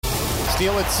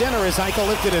feel it center as Eichel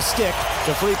lifted a stick.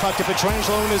 The free puck to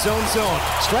Pietrangelo in his own zone.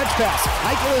 Stretch pass.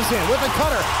 Eichel is in with a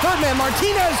cutter. Third man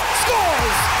Martinez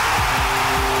scores!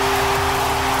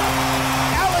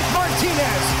 Alec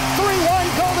Martinez,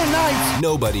 3-1 Golden Knights.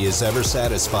 Nobody is ever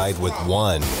satisfied with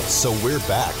one, so we're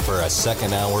back for a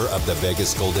second hour of the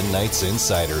Vegas Golden Knights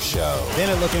Insider Show.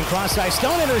 Bennett looking cross-ice.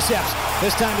 Stone intercepts.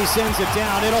 This time he sends it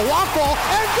down. It'll walk ball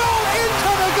and go into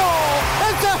the goal.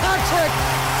 It's a hat trick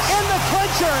in the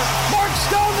clincher. Mark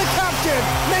Stone, the captain,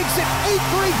 makes it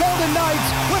 8-3 Golden Knights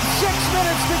with 6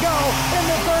 minutes to go in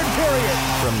the third period.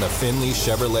 From the Finley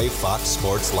Chevrolet Fox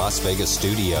Sports Las Vegas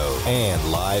studio and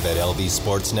live at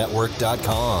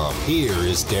lvsportsnetwork.com, here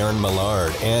is Darren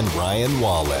Millard and Ryan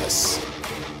Wallace.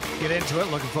 Get into it.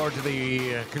 Looking forward to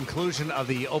the conclusion of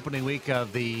the opening week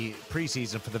of the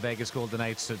preseason for the Vegas Golden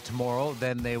Knights tomorrow.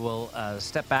 Then they will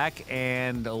step back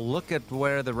and look at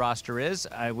where the roster is.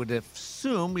 I would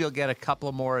assume you'll get a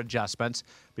couple more adjustments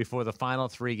before the final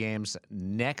 3 games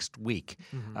next week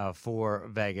for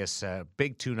Vegas.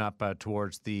 Big tune-up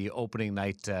towards the opening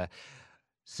night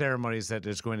ceremonies that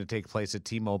is going to take place at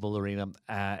T-Mobile Arena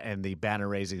and the banner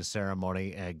raising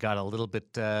ceremony. Got a little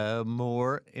bit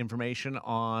more information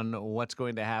on what's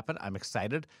going to happen. I'm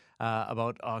excited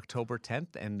about October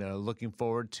 10th and looking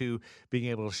forward to being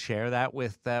able to share that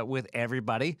with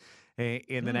everybody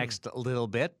in the next little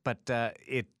bit. But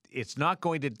it's not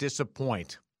going to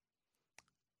disappoint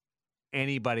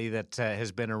anybody that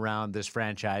has been around this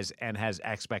franchise and has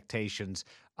expectations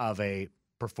of a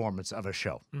performance of a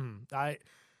show.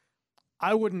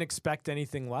 I wouldn't expect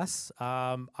anything less.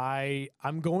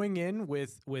 I'm going in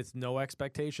with no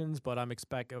expectations, but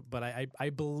I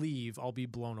believe I'll be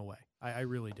blown away. I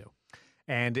really do.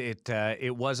 And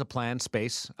it was a planned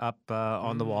space up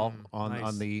on the wall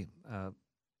on the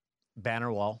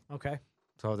banner wall. Okay.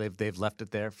 So they've left it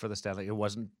there for the Stanley. It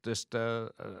wasn't just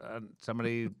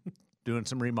somebody doing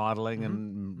some remodeling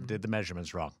and did the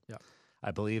measurements wrong. Yeah. I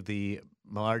believe the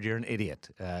Millard, you're an idiot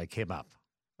came up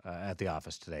at the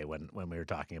office today when we were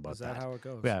talking about that. Is that how it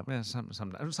goes? Yeah.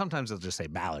 Sometimes they'll just say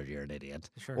Mallard, you're an idiot,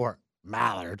 Sure. or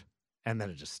Mallard, and then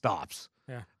it just stops.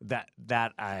 Yeah.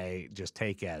 That I just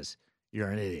take as you're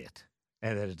an idiot,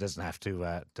 and that it doesn't have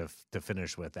to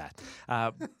finish with that.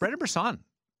 Brendan Brisson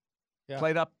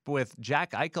played up with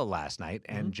Jack Eichel last night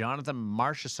and Jonathan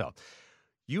Marchessault.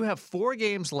 You have 4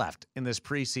 games left in this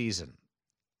preseason.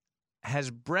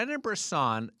 Has Brendan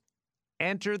Brisson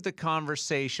entered the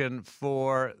conversation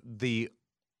for the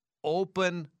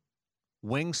open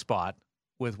wing spot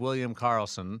with William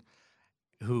Karlsson,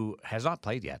 who has not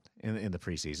played yet in the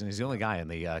preseason? He's the only guy in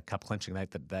the cup clinching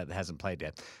night that hasn't played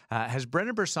yet. Has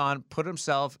Brendan Brisson put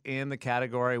himself in the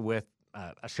category with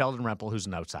a Sheldon Rempel, who's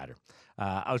an outsider,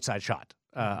 outside shot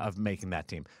of making that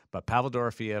team, but Pavel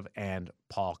Dorofeev and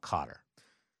Paul Cotter?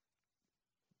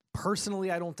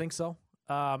 Personally, I don't think so.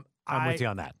 I'm with you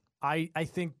on that. I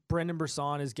think Brendan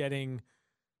Brisson is getting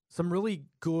some really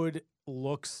good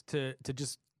looks to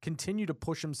just continue to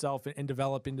push himself and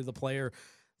develop into the player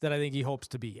that I think he hopes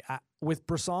to be. With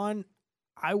Brisson,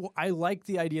 I like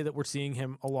the idea that we're seeing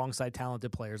him alongside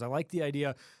talented players. I like the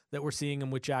idea that we're seeing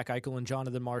him with Jack Eichel and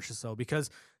Jonathan Marchessault, because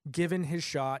given his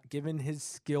shot, given his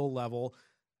skill level,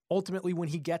 ultimately when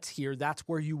he gets here, that's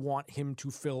where you want him to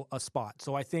fill a spot.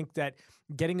 So I think that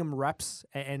getting him reps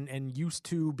and used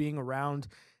to being around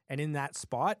and in that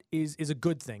spot is a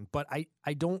good thing. But I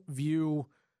don't view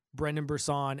Brendan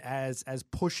Brisson as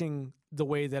pushing the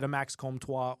way that a Max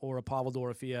Comtois or a Pavel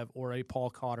Dorofeev or a Paul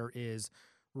Cotter is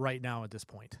right now at this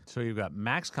point. So you've got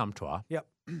Max Comtois. Yep.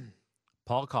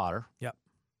 Paul Cotter. Yep.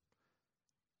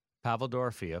 Pavel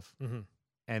Dorofeev.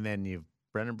 And then you've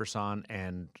Brendan Brisson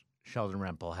and Sheldon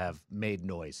Rempel have made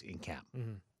noise in camp.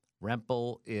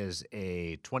 Rempel is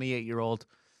a 28-year-old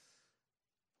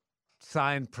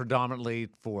signed predominantly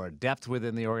for depth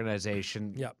within the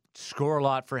organization. Yep. Score a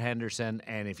lot for Henderson,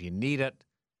 and if you need it,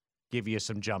 give you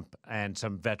some jump and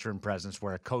some veteran presence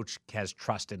where a coach has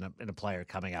trust in a player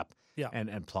coming up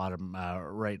and plot him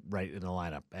right in the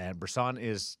lineup. And Brisson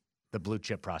is the blue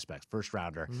chip prospect, first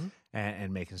rounder,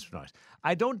 and making some noise.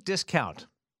 I don't discount,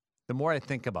 the more I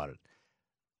think about it,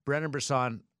 Brendan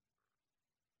Brisson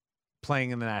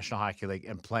playing in the National Hockey League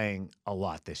and playing a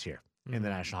lot this year in the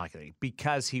National Hockey League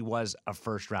because he was a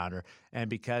first rounder and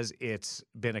because it's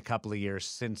been a couple of years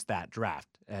since that draft.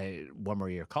 One more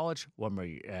year college, one more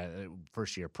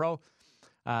first year pro.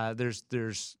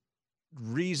 There's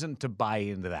reason to buy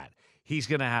into that. He's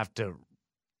going to have to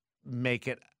make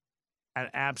it an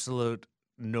absolute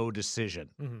no decision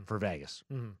for Vegas.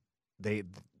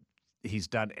 He's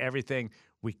done everything.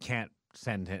 We can't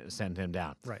send him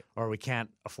down. Right. Or we can't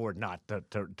afford not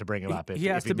to bring him up if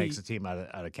has he to be- makes the team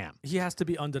out of camp. He has to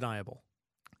be undeniable.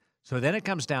 So then it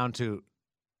comes down to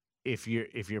if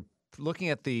you're looking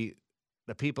at the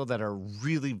people that are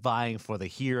really vying for the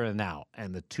here and now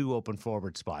and the 2 open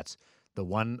forward spots, the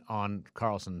one on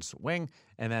Carlson's wing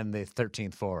and then the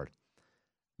 13th forward,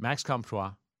 Max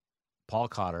Comtois, Paul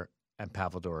Cotter, and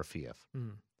Pavel Dorofeev.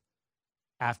 Mm.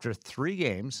 After 3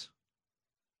 games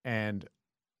and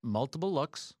multiple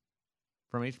looks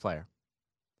from each player,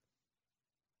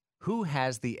 who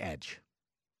has the edge?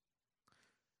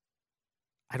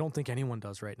 I don't think anyone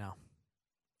does right now.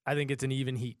 I think it's an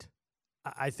even heat.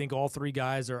 I think all 3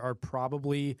 guys are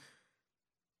probably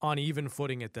on even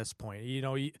footing at this point. You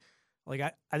know,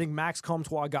 I think Max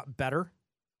Comtois got better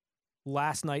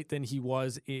last night than he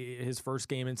was his first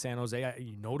game in San Jose.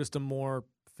 You noticed him more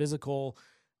physical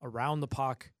around the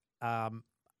puck.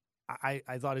 I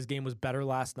thought his game was better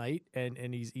last night,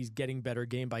 and he's getting better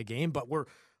game by game. But we're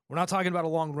not talking about a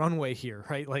long runway here,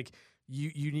 right? Like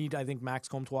you need, I think, Max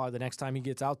Comtois the next time he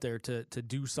gets out there to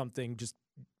do something just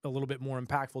a little bit more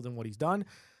impactful than what he's done.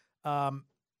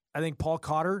 I think Paul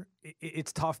Cotter,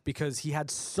 it's tough because he had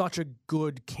such a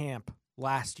good camp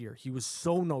last year. He was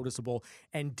so noticeable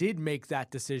and did make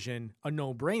that decision a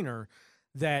no-brainer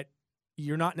that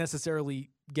you're not necessarily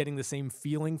getting the same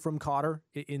feeling from Cotter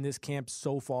in this camp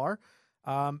so far.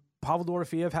 Pavel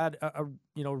Dorofeev had a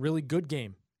really good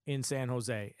game in San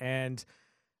Jose, and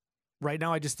right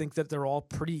now I just think that they're all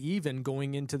pretty even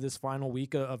going into this final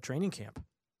week of training camp.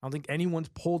 I don't think anyone's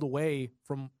pulled away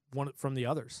from the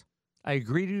others. I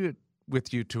agree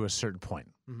with you to a certain point.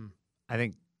 Mm-hmm. I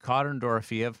think Cotter and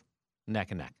Dorofeev, neck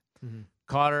and neck. Mm-hmm.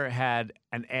 Cotter had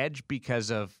an edge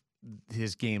because of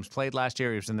his games played last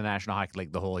year. He was in the National Hockey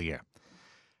League the whole year.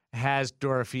 Has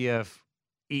Dorofeev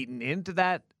eaten into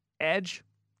that edge?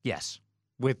 Yes,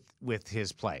 with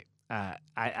his play.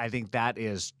 I think that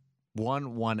is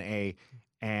 1A,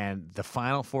 and the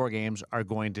final 4 games are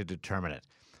going to determine it.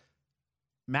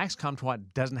 Max Comtois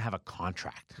doesn't have a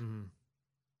contract. Mm-hmm.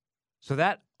 So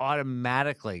that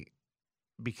automatically,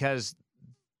 because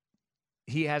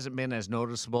he hasn't been as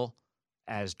noticeable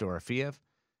as Dorofeev,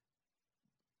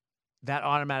 that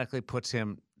automatically puts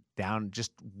him down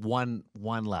just one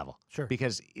level. Sure.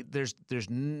 Because there's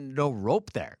no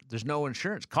rope there. There's no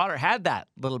insurance. Cotter had that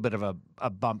little bit of a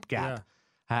bump gap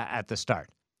at the start.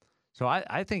 So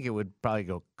I think it would probably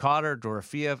go Cotter,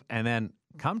 Dorofeev, and then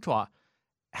Comtois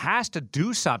has to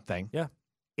do something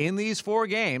in these 4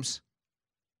 games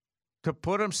to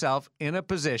put himself in a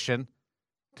position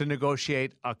to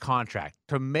negotiate a contract,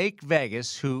 to make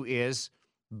Vegas, who is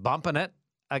bumping it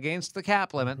against the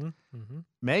cap limit,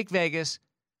 make Vegas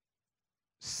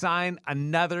sign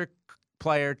another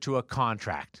player to a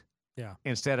contract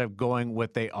instead of going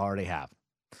what they already have.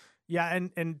 Yeah,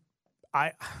 and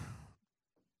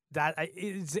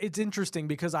it's interesting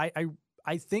because I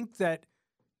think that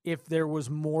if there was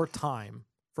more time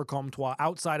for Comtois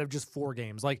outside of just 4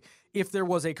 games, like if there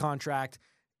was a contract,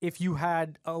 if you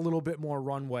had a little bit more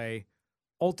runway,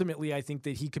 ultimately I think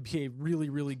that he could be a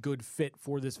really, really good fit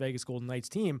for this Vegas Golden Knights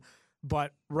team.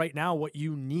 But right now what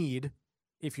you need,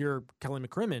 if you're Kelly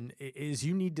McCrimmon, is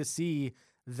you need to see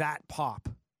that pop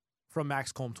from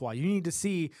Max Comtois. You need to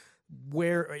see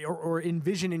where or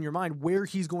envision in your mind where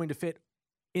he's going to fit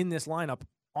in this lineup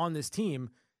on this team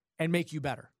and make you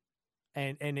better.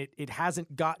 And it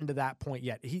hasn't gotten to that point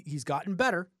yet. He's gotten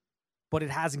better, but it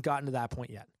hasn't gotten to that point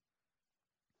yet.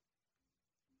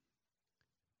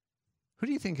 Who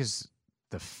do you think is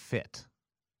the fit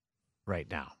right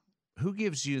now? Who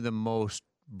gives you the most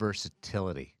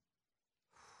versatility?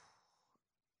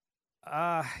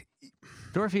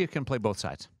 Dorofeev can play both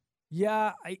sides.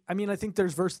 Yeah, I mean, I think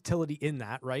there's versatility in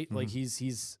that, right? Mm-hmm. Like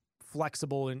he's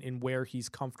flexible in where he's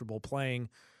comfortable playing.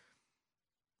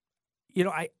 You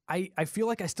know, I feel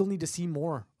like I still need to see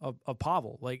more of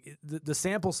Pavel. Like the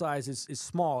sample size is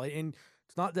small, and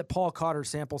it's not that Paul Cotter's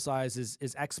sample size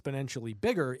is exponentially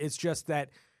bigger. It's just that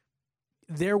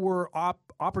there were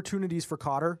opportunities for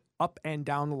Cotter up and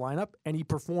down the lineup, and he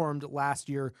performed last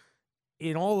year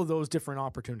in all of those different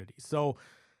opportunities. So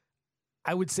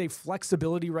I would say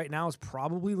flexibility right now is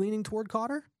probably leaning toward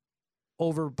Cotter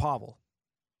over Pavel.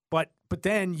 But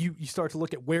then you start to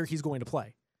look at where he's going to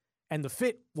play. And the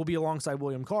fit will be alongside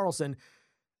William Karlsson.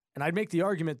 And I'd make the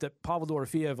argument that Pavel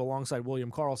Dorofeev alongside William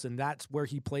Karlsson, that's where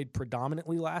he played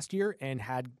predominantly last year and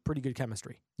had pretty good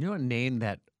chemistry. You know a name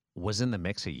that was in the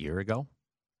mix a year ago?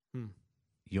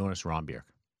 Jonas Rondbjerg.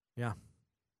 Yeah.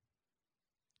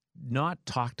 Not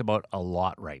talked about a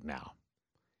lot right now.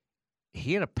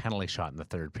 He had a penalty shot in the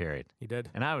third period. He did.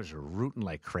 And I was rooting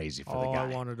like crazy for the guy.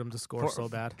 I wanted him to score so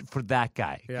bad. For that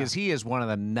guy. Yeah. Because he is one of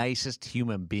the nicest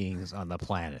human beings on the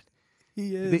planet.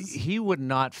 He is. He would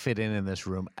not fit in this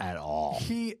room at all.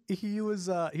 He was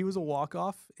a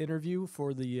walk-off interview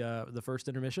for the first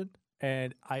intermission,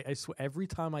 and I swear every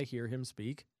time I hear him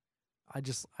speak,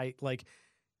 I like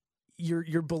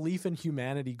your belief in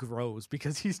humanity grows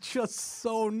because he's just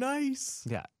so nice.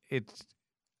 Yeah,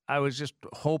 I was just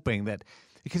hoping that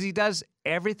because he does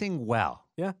everything well.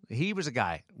 Yeah, he was a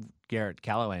guy, Garrett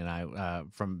Calloway and I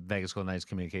from Vegas Golden Knights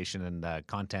communication and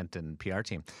content and PR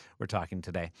team. We're talking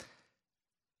today.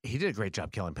 He did a great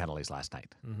job killing penalties last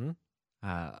night,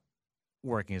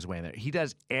 working his way in there. He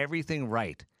does everything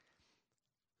right.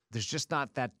 There's just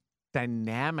not that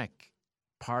dynamic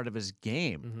part of his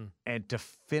game. And to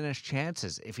finish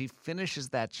chances, if he finishes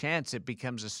that chance, it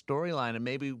becomes a storyline. And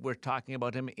maybe we're talking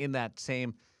about him in that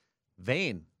same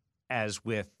vein as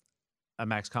with a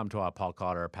Max Comtois, Paul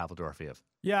Cotter, or Pavel Dorofeev.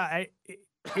 Yeah,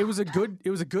 it was a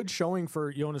good showing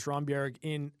for Jonas Rondbjerg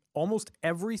in almost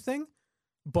everything,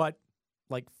 but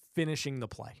like finishing the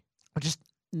play. Just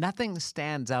nothing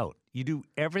stands out. You do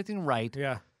everything right.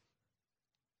 Yeah.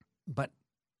 But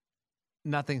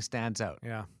nothing stands out.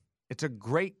 Yeah. It's a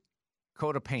great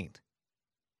coat of paint,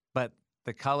 but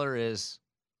the color is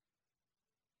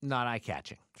not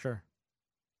eye-catching. Sure.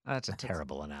 That's a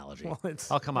terrible analogy. Well,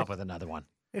 I'll come up with another one.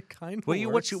 It kind of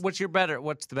What's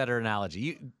the better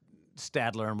analogy?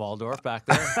 Stadler and Waldorf back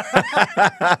there.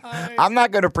 I'm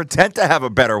not going to pretend to have a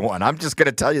better one. I'm just going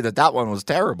to tell you that one was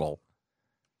terrible.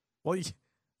 Well,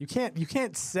 you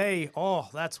can't say, "Oh,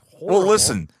 that's horrible." Well,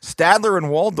 listen, Stadler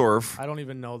and Waldorf. I don't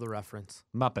even know the reference.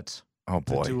 Muppets. Oh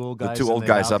boy, the two old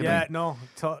guys up. Yeah, no,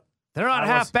 they're not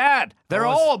half bad. They're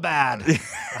all bad.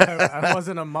 I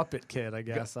wasn't a Muppet kid, I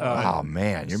guess. Oh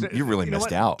man, you really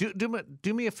missed out.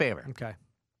 Do me a favor. Okay.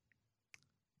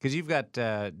 Because you got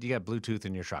Bluetooth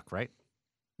in your truck, right?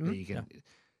 Mm-hmm. You can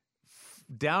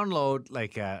download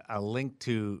like a link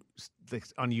to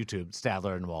on YouTube,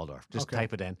 Stadler and Waldorf. Just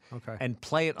type it in and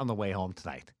play it on the way home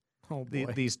tonight. Oh boy.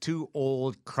 These two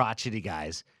old crotchety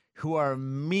guys who are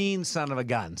mean son of a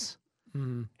guns,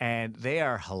 and they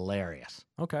are hilarious.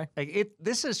 Okay.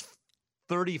 This is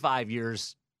 35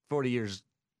 years, 40 years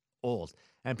old.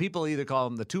 And people either call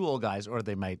them the two old guys or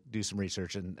they might do some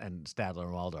research and Stadler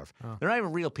and Waldorf. Oh. They're not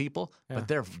even real people, but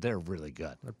they're really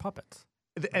good. They're puppets.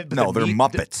 They're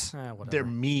Muppets. They're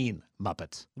mean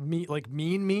Muppets. Mean? Like,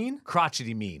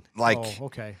 Crotchety mean. Like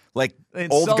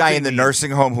old guy in the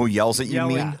nursing home who yells at you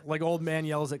mean? Like old man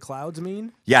yells at clouds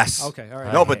mean? Yes. Okay, all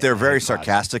right. No, but they're very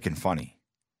sarcastic and funny.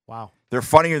 Wow. They're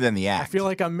funnier than the act. I feel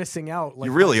like I'm missing out. Like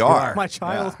you really are. My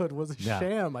childhood was a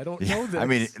sham. I don't know this. I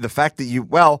mean, the fact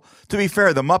that to be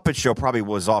fair, the Muppet Show probably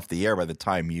was off the air by the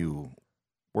time you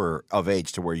were of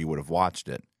age to where you would have watched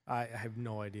it. I have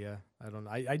no idea. I don't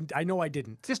know. I know I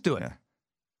didn't. Just do it. Yeah.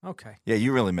 Okay. Yeah,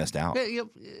 you really missed out.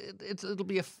 It'll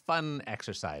be a fun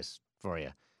exercise for you.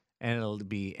 And it'll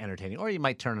be entertaining. Or you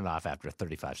might turn it off after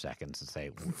 35 seconds and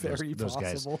say, those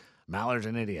guys, Mallard's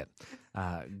an idiot,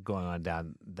 going on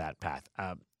down that path.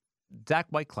 Zach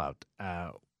Whitecloud,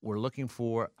 we're looking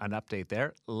for an update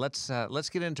there. Let's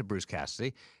get into Bruce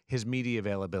Cassidy, his media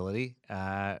availability,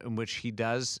 in which he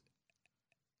does,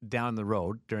 down the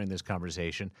road during this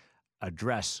conversation,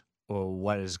 address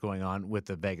what is going on with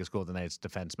the Vegas Golden Knights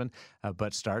defenseman,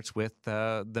 but starts with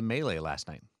the melee last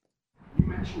night. You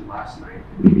mentioned last night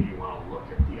that maybe you want to look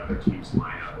at the other team's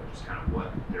lineup and just kind of what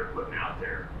they're putting out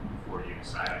there before you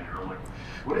decide on your own. Like,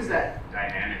 what is that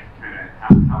dynamic kind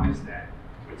of, how is that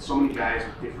with so many guys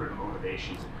with different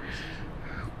motivations in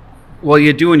preseason? Well,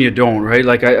 you do and you don't, right?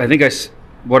 Like, I think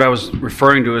what I was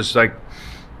referring to is like,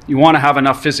 you want to have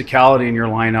enough physicality in your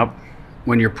lineup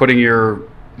when you're putting your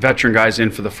veteran guys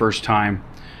in for the first time.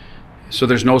 So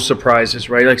there's no surprises,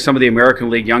 right? Like some of the American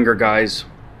League younger guys,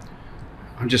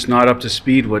 I'm just not up to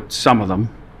speed with some of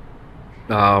them.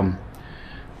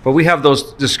 But we have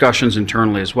those discussions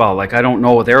internally as well. Like, I don't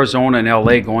know, with Arizona and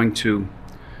LA going to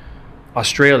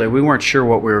Australia, we weren't sure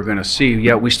what we were going to see.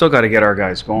 Yet we still got to get our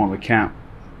guys going. We can't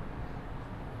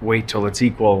wait till it's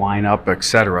equal lineup,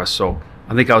 etc. So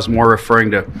I think I was more referring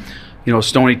to,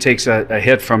 Stoney takes a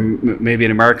hit from maybe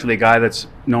an American League guy that's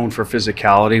known for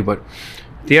physicality. But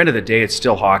at the end of the day, it's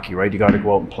still hockey, right? You got to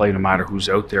go out and play no matter who's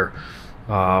out there.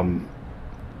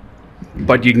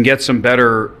 But you can get some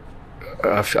better.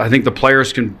 I think the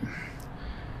players can,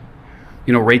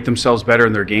 rate themselves better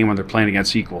in their game when they're playing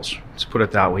against equals. Let's put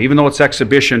it that way. Even though it's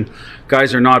exhibition,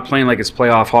 guys are not playing like it's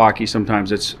playoff hockey.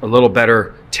 Sometimes it's a little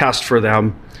better test for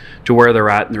them to where they're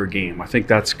at in their game. I think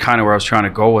that's kind of where I was trying to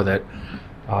go with it.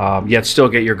 yet still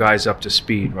get your guys up to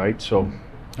speed, right? So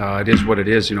it is what it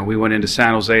is. You know, we went into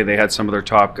San Jose, they had some of their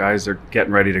top guys, they're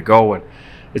getting ready to go, and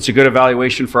it's a good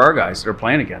evaluation for our guys that are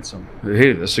playing against them.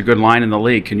 Hey, this is a good line in the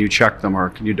league. Can you check them or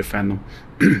can you defend them?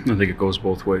 I think it goes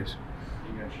both ways.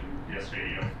 You mentioned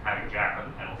yesterday, having Jack on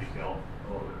the penalty kill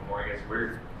a little bit more. I guess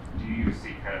where do you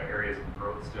see kind of areas of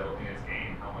growth still in his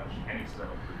game? How much can he still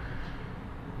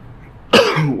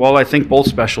improve? Well, I think both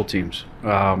special teams.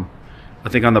 I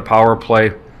think on the power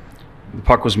play, the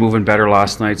puck was moving better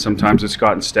last night. Sometimes it's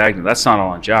gotten stagnant. That's not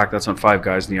all on Jack. That's on 5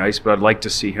 guys in the ice. But I'd like to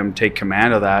see him take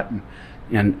command of that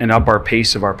and up our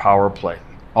pace of our power play.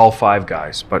 All 5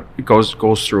 guys, but it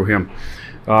goes through him.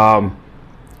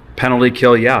 Penalty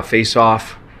kill, yeah. Face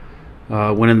off,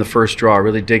 winning the first draw,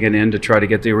 really digging in to try to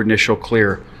get the initial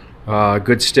clear.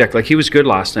 Good stick. Like, he was good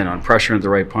last night on pressure at the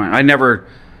right point.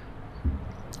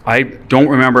 I don't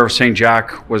remember saying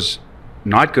Jack was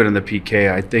not good in the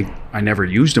PK. I think I never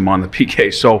used him on the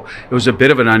PK. So it was a bit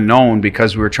of an unknown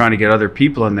because we were trying to get other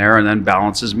people in there and then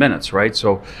balance his minutes, right?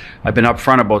 So I've been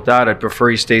upfront about that. I prefer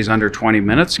he stays under 20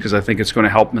 minutes because I think it's going to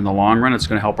help him in the long run. It's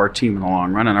going to help our team in the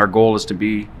long run. And our goal is to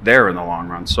be there in the long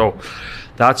run. So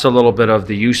that's a little bit of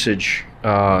the usage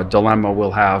dilemma we'll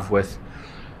have with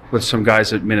some guys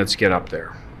that minutes get up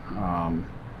there.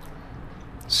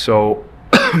 So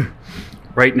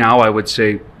right now I would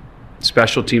say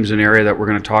special teams an area that we're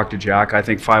going to talk to Jack. I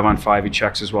think 5-on-5 he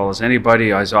checks as well as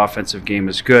anybody. His offensive game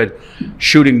is good.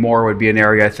 Shooting more would be an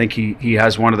area. I think he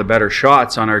has one of the better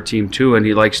shots on our team too, and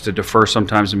he likes to defer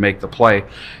sometimes and make the play.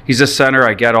 He's a center.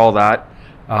 I get all that.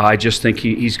 I just think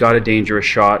he's got a dangerous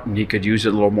shot, and he could use it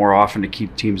a little more often to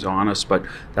keep teams honest, but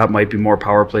that might be more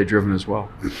power play driven as well.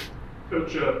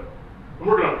 Coach, I'm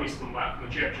working on a piece from the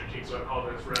championship team, so I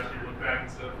apologize for asking you to look back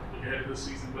instead of look ahead of this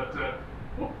season, but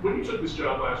when you took this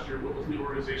job last year, what was the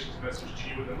organization's message to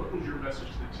you, and then what was your message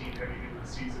to the team heading into the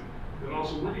season? And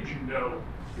also, what did you know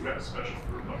you had a special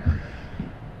group on your guy?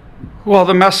 Well,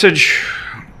 the message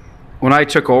when I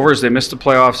took over is they missed the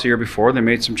playoffs the year before. They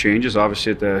made some changes,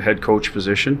 obviously, at the head coach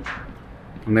position,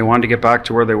 and they wanted to get back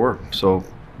to where they were. So,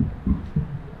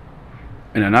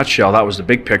 in a nutshell, that was the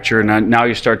big picture. And now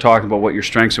you start talking about what your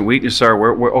strengths and weaknesses are.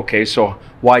 Okay, so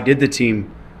why did the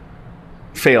team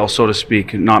fail, so to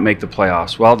speak, and not make the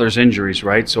playoffs? Well, there's injuries,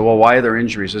 right? So, why are there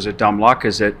injuries? Is it dumb luck?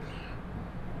 Is it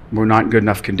we're not in good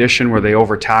enough condition? Where they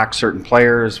overtax certain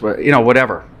players?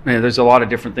 Whatever. There's a lot of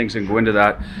different things that go into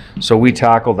that. So we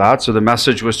tackled that. So the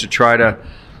message was to try to,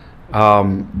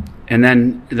 and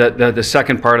then the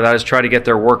second part of that is try to get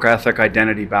their work ethic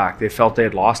identity back. They felt they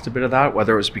had lost a bit of that,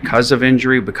 whether it was because of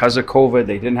injury, because of COVID,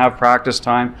 they didn't have practice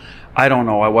time. I don't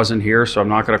know. I wasn't here, so I'm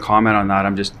not going to comment on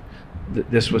that.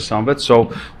 This was some of it.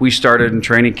 So we started in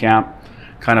training camp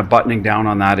kind of buttoning down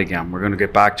on that again. We're going to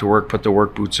get back to work, put the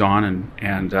work boots on,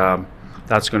 and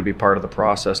that's going to be part of the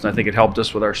process. And I think it helped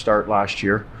us with our start last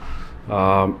year.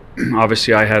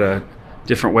 Obviously, I had a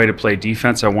different way to play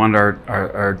defense. I wanted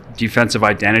our defensive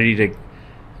identity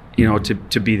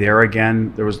to be there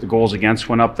again. There was the goals against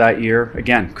went up that year.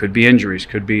 Again, could be injuries,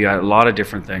 could be a lot of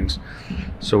different things.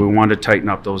 So we wanted to tighten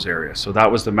up those areas. So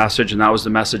that was the message, and that was the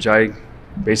message I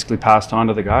basically passed on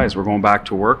to the guys. We're going back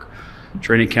to work.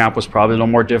 Training camp was probably a little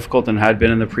more difficult than it had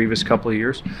been in the previous couple of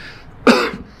years.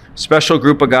 Special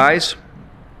group of guys.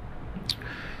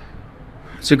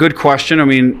 It's a good question. I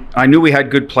mean, I knew we had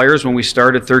good players when we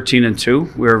started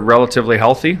 13-2. We were relatively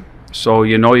healthy. So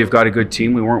you've got a good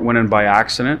team. We weren't winning by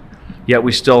accident. Yet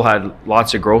we still had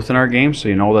lots of growth in our game. So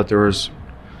that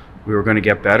we were going to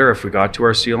get better if we got to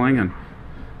our ceiling, and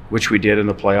which we did in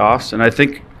the playoffs. And I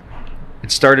think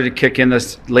it started to kick in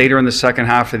later in the second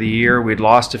half of the year. We'd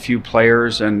lost a few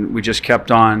players, and we just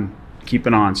kept on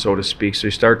keeping on, so to speak. So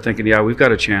you start thinking, yeah, we've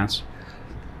got a chance.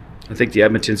 I think the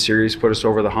Edmonton series put us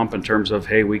over the hump in terms of,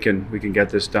 hey, we can get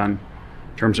this done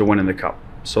in terms of winning the cup.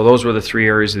 So those were the 3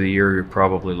 areas of the year you're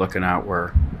probably looking at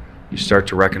where you start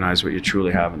to recognize what you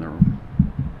truly have in the room.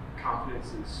 Confidence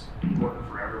is important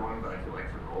for everyone, but I feel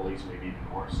like for goalies maybe even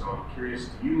more so. I'm curious,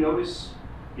 do you notice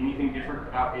anything different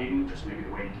about Aiden, just maybe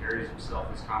the way he carries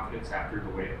himself, his confidence after the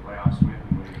way the playoffs went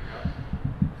and winning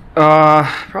the cup?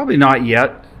 Probably not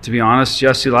yet, to be honest.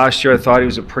 Jesse, last year I thought he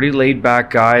was a pretty laid-back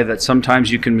guy that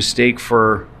sometimes you can mistake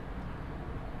for,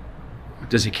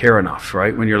 does he care enough,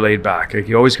 right, when you're laid back? Like,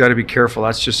 you always got to be careful.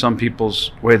 That's just some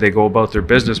people's way they go about their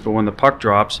business. But when the puck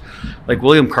drops, like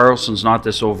William Karlsson's not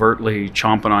this overtly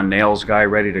chomping on nails guy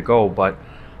ready to go, but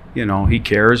he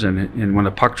cares, and when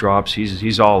the puck drops,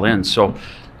 he's all in. So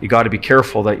you got to be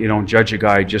careful that you don't judge a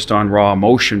guy just on raw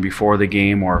emotion before the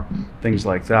game or things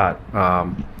like that.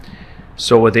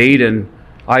 So with Aiden,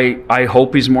 I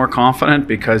hope he's more confident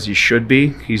because he should be.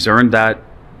 He's earned that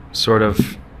sort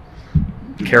of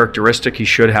characteristic he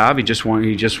should have. He just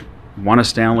won a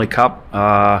Stanley Cup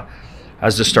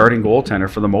as the starting goaltender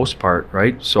for the most part,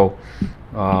 right? So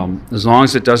as long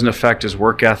as it doesn't affect his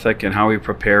work ethic and how he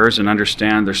prepares, and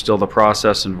understand there's still the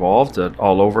process involved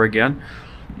all over again,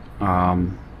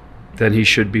 then he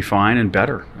should be fine and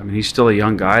better. I mean, he's still a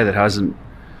young guy that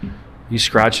he's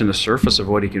scratching the surface of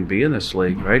what he can be in this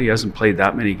league, right? He hasn't played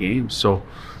that many games. So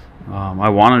I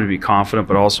want him to be confident,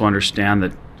 but also understand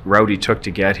that route he took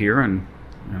to get here, and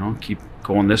keep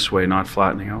going this way, not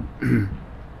flattening out.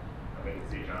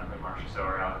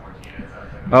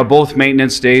 Both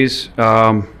maintenance days,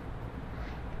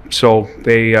 so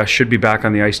they should be back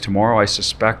on the ice tomorrow, I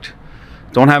suspect.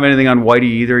 Don't have anything on Whitey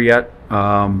either yet,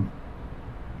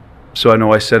 so I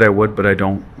know I said I would, but I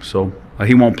don't. So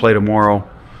he won't play tomorrow.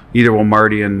 Either will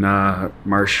Marty and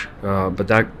Marsh,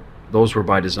 but those were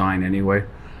by design anyway.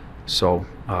 So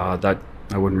that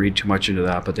I wouldn't read too much into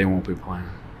that, but they won't be playing.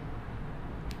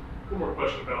 One more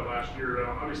question about last year.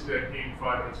 Obviously, that game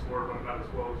 5 against Florida went about as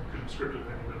well as you could have scripted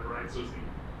any of it, right? So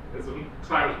as the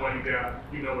time is winding down,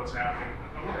 you know what's happening.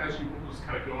 I want to ask you what was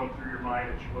kind of going through your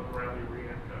mind as you look around the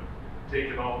arena and kind of take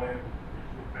it all in.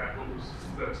 Look back, what was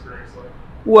that experience like?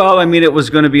 Well, I mean, it was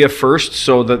going to be a first,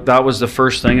 so that was the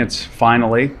first thing. It's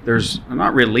finally, there's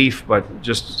not relief, but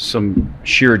just some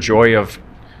sheer joy of,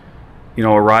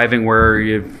 arriving where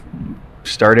you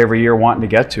start every year wanting to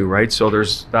get to, right? So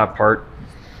there's that part.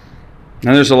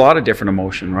 And there's a lot of different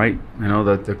emotion, right?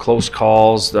 The close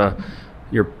calls,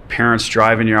 your parents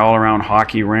driving you all around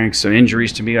hockey rinks, some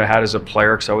injuries to me I had as a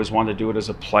player because I always wanted to do it as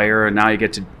a player, and now you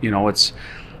get to,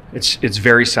 it's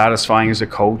very satisfying as a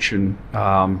coach, and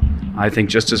I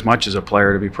think just as much as a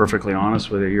player, to be perfectly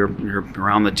honest with you. You're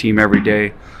around the team every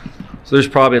day. So there's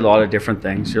probably a lot of different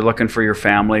things. You're looking for your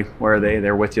family. Where are they?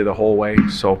 They're with you the whole way.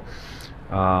 So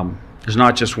there's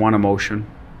not just one emotion.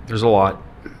 There's a lot.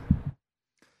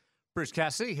 Bruce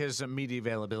Cassidy, his media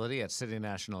availability at City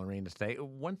National Arena today.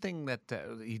 One thing that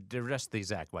he addressed the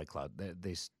Zach Whitecloud.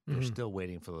 They're still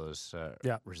waiting for those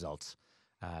results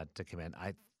to come in.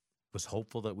 I was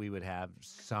hopeful that we would have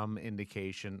some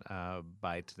indication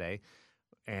by today,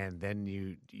 and then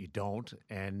you don't,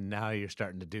 and now you're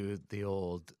starting to do the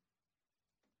old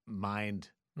mind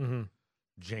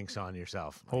jinx on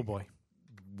yourself. Oh boy,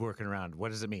 working around.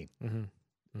 What does it mean?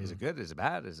 Is it good? Is it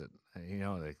bad? Is it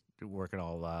like working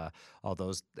all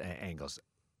those angles?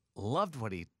 Loved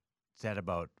what he said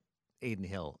about Adin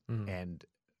Hill and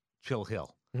Chill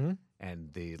Hill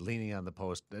and the leaning on the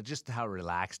post. Just how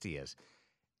relaxed he is.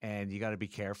 And you got to be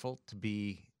careful to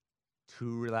be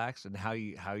too relaxed and how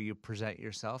you present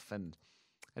yourself. And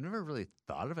I never really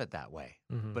thought of it that way,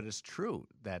 but it's true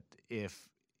that if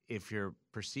you're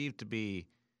perceived to be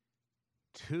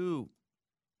too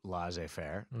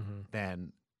laissez-faire,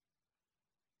 then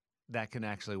that can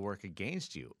actually work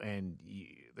against you. And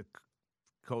the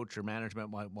coach or management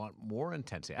might want more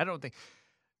intensity. I don't think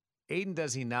Adin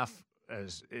does enough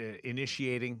as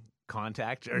initiating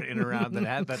contact or in around the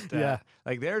net, but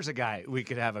like there's a guy we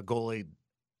could have a goalie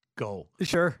go.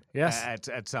 Sure, yes.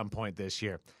 At some point this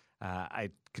year. I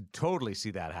could totally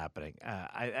see that happening.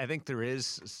 I think there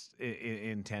is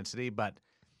intensity, but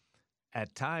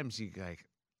at times you like,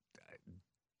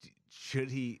 should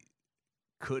he,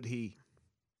 could he,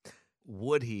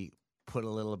 would he put a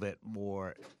little bit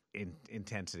more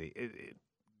intensity?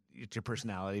 It's your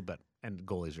personality, and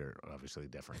goalies are obviously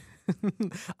different.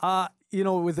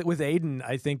 With Adin,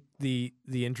 I think the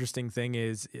interesting thing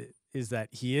is that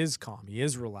he is calm, he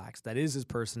is relaxed. That is his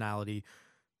personality.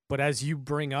 But as you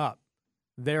bring up,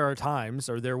 there were times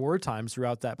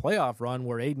throughout that playoff run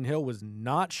where Adin Hill was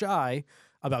not shy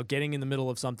about getting in the middle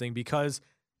of something because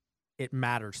it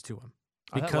matters to him.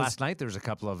 Because last night there was a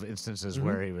couple of instances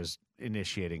where he was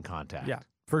initiating contact. Yeah,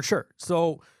 for sure.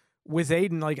 So with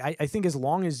Adin, I think as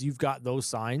long as you've got those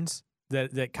signs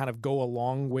that kind of go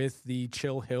along with the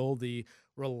Chill Hill, the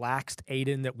relaxed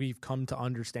Adin that we've come to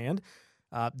understand,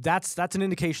 that's an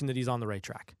indication that he's on the right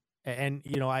track. And,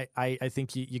 I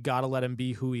think you got to let him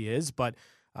be who he is, but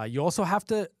you also have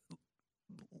to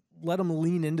let him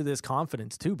lean into this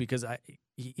confidence too, because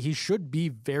he should be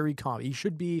very calm. He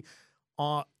should be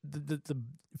the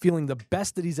feeling the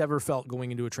best that he's ever felt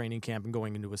going into a training camp and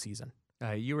going into a season.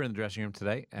 You were in the dressing room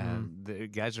today, and the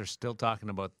guys are still talking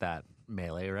about that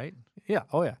melee, right? Yeah.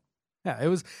 Oh yeah. Yeah.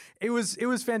 It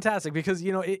was fantastic because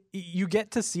you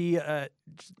get to see.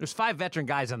 There's 5 veteran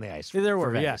guys on the ice. There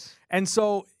were, yes, and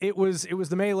so it was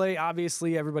the melee.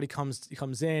 Obviously, everybody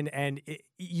comes in, and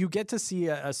you get to see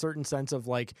a certain sense of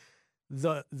like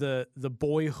the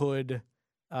boyhood,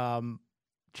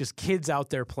 just kids out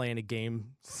there playing a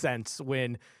game sense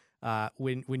when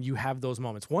when you have those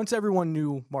moments. Once everyone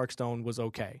knew Mark Stone was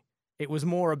okay, it was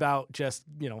more about just,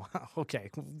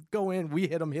 okay, go in, we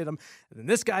hit him, and then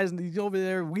this guy's over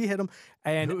there, we hit him.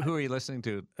 And who are you listening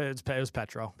to? It was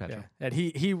Petro. Petro. Yeah. And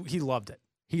he loved it.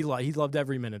 He loved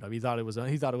every minute of it. He thought it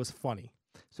was funny.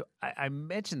 So I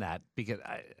mentioned that because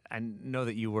I know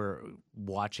that you were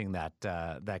watching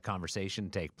that conversation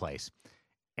take place,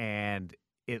 and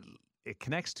it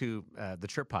connects to the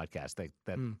Chirp podcast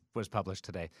that was published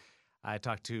today. I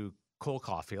talked to Cole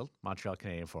Caulfield, Montreal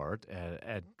Canadian forward,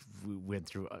 and we went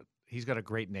through. He's got a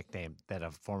great nickname that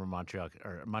a former Montreal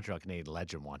Canadian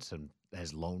legend once and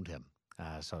has loaned him.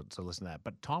 So listen to that.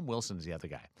 But Tom Wilson's the other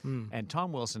guy, and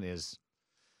Tom Wilson is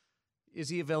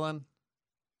he a villain?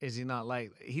 Is he not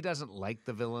he doesn't like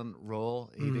the villain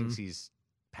role. He thinks he's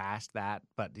past that,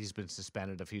 but he's been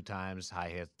suspended a few times. High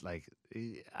hit,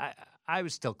 I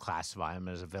would still classify him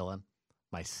as a villain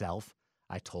myself.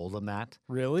 I told him that.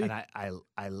 Really?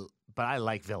 And but I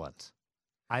like villains.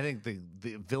 I think the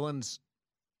villains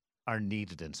are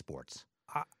needed in sports.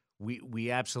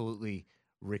 We absolutely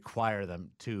require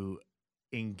them to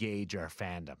engage our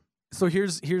fandom. So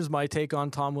here's my take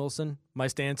on Tom Wilson. My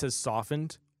stance has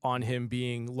softened on him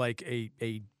being like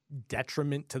a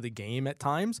detriment to the game at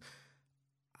times.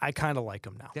 I kind of like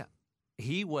him now. Yeah.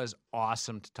 He was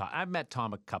awesome to talk. I've met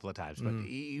Tom a couple of times, but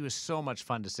he was so much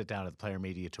fun to sit down at the Player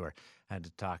Media Tour and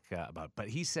to talk about. But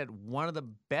he said one of the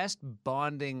best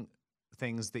bonding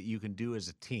things that you can do as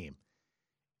a team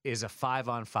is a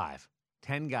 5-on-5,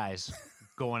 10 guys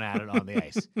going at it on the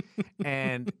ice.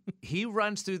 And he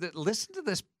runs through listen to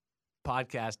this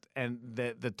podcast and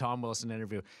the Tom Wilson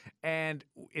interview. And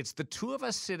it's the two of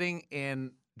us sitting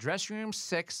in dressing room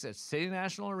 6 at City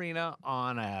National Arena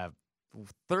on a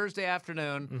Thursday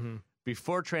afternoon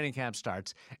before training camp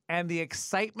starts. And the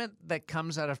excitement that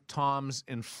comes out of Tom's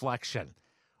inflection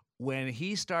when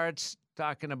he starts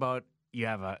talking about you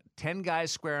have 10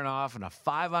 guys squaring off and a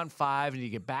 5-on-5, and you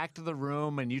get back to the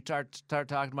room and you start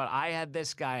talking about I had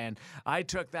this guy and I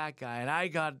took that guy and I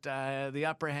got the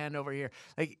upper hand over here.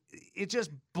 Like it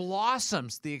just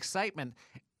blossoms the excitement,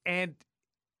 and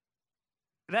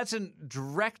that's in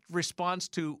direct response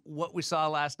to what we saw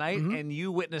last night and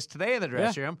you witnessed today in the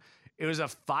dressing room. It was a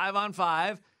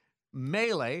 5-on-5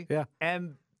 melee,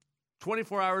 and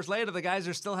 24 hours later the guys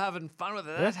are still having fun with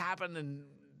it. That happened, and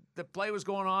the play was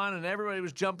going on, and everybody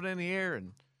was jumping in the air,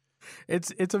 and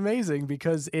it's amazing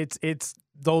because it's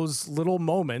those little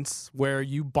moments where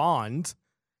you bond,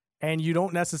 and you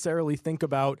don't necessarily think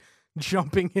about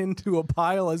jumping into a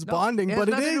pile as bonding, but it is.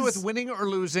 It has nothing to do with winning or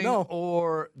losing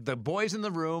or the boys in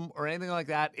the room or anything like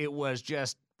that. It was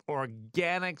just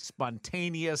organic,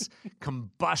 spontaneous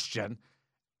combustion,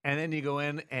 and then you go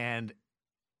in and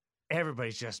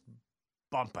everybody's just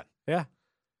bumping. Yeah.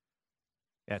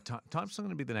 Yeah, Tom's going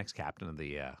to be the next captain of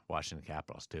the Washington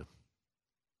Capitals, too.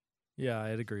 Yeah,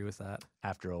 I'd agree with that.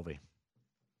 After Ovi.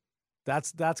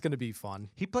 That's going to be fun.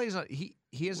 He plays,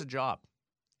 he has a job.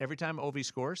 Every time Ovi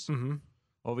scores,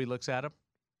 Ovi looks at him,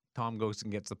 Tom goes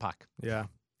and gets the puck. Yeah,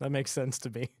 that makes sense to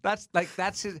me. That's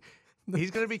his, he's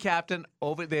going to be captain.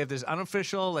 Ovi, they have this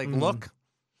unofficial, look.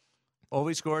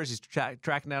 Ovi scores, he's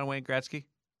tracking down Wayne Gretzky.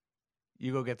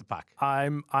 You go get the puck.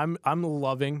 I'm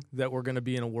loving that we're going to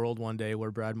be in a world one day where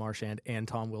Brad Marchand and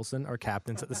Tom Wilson are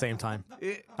captains at the same time.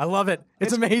 I love it.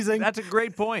 It's amazing. That's a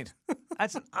great point.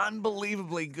 That's an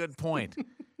unbelievably good point.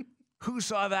 Who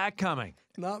saw that coming?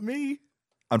 Not me.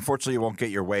 Unfortunately, you won't get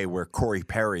your way where Corey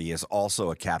Perry is also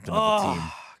a captain of the team.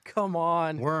 Come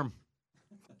on. Worm.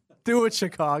 Do it,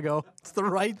 Chicago. It's the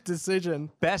right decision.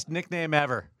 Best nickname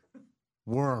ever.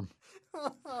 Worm.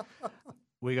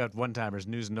 We got one-timers,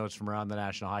 news and notes from around the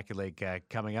National Hockey League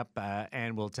coming up,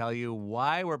 and we'll tell you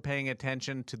why we're paying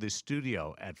attention to the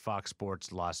studio at Fox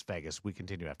Sports Las Vegas. We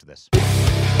continue after this.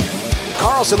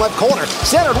 Carlson left corner,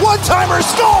 centered, one-timer,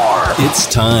 score!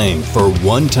 It's time for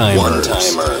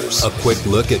One-Timers. A quick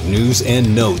look at news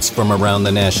and notes from around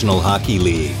the National Hockey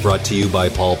League. Brought to you by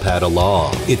Paul Pata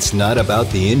Law. It's not about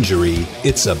the injury,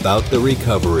 it's about the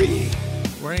recovery.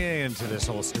 We're getting into this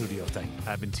whole studio thing.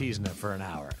 I've been teasing it for an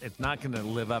hour. It's not going to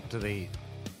live up to the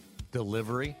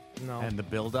delivery and the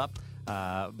build-up,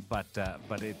 but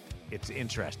it's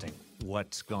interesting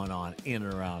what's going on in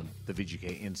and around the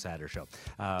VGK Insider Show.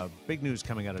 Big news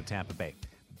coming out of Tampa Bay.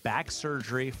 Back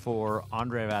surgery for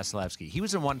Andrei Vasilevsky. He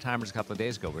was in One-Timers a couple of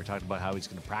days ago. We were talking about how he's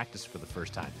going to practice for the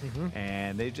first time.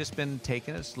 And they've just been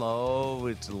taking it slow.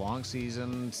 It's a long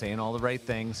season, saying all the right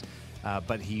things.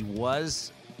 But he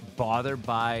was bothered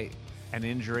by an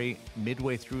injury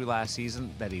midway through last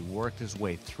season that he worked his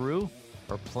way through,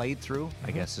 or played through,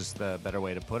 I guess is the better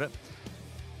way to put it,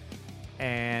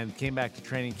 and came back to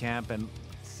training camp and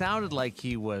sounded like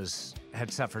he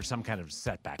had suffered some kind of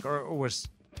setback or was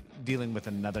dealing with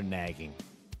another nagging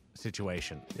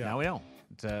situation. Yeah. Now we know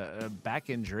it's a back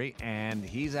injury, and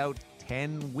he's out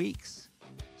 10 weeks.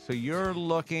 So you're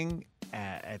looking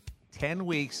at 10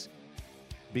 weeks,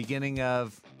 beginning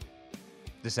of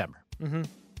December.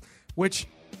 Which,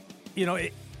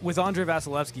 with Andre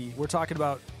Vasilevsky, we're talking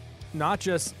about not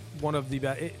just one of the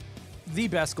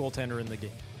best goaltender in the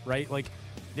game, right? Like,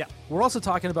 yeah, we're also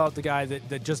talking about the guy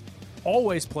that just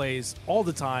always plays all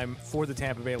the time for the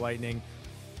Tampa Bay Lightning,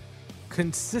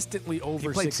 consistently over.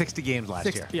 He played 60 games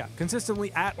last year. Yeah,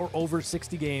 consistently at or over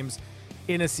 60 games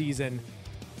in a season.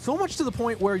 So much to the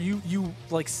point where you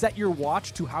like set your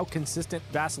watch to how consistent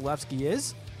Vasilevsky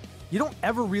is. You don't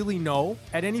ever really know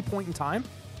at any point in time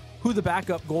who the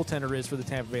backup goaltender is for the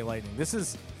Tampa Bay Lightning. This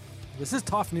is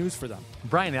tough news for them.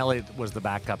 Brian Elliott was the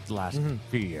backup the last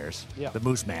few years. Yeah. The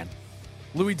Moose Man.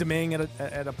 Louis Domingue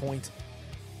at a point.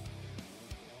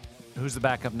 Who's the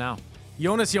backup now?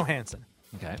 Jonas Johansson.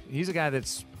 Okay. He's a guy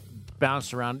that's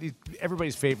bounced around. He's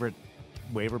everybody's favorite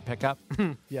waiver pickup.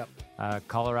 Yep.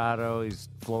 Colorado, he's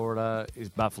Florida, he's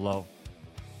Buffalo.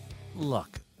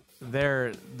 Look,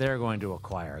 they're going to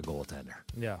acquire a goaltender.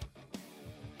 Yeah.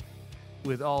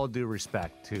 With all due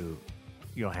respect to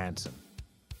Johansson,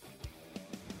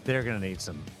 they're going to need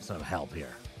some help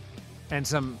here, and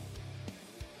some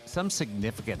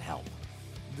significant help.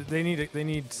 They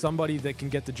need somebody that can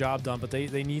get the job done, but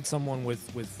they need someone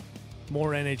with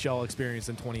more NHL experience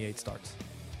than 28 starts.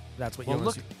 That's what. Well,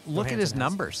 Jonas look at Johansson his has.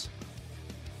 numbers.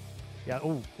 Yeah.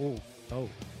 Oh.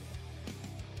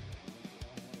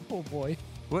 Oh boy.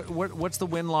 What's the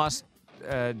win-loss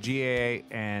GAA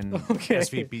and Okay.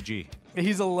 SVPG?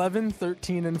 He's 11,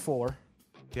 13, and 4.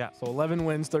 Yeah. So 11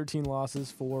 wins, 13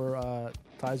 losses, 4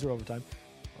 ties or overtime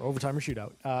or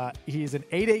shootout. He's an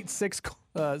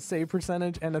 8.86 save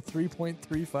percentage and a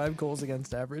 3.35 goals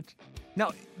against average.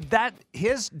 Now,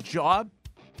 his job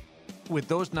with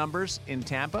those numbers in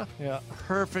Tampa,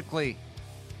 perfectly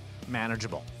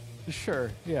manageable,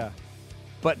 Sure. Yeah.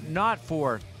 but not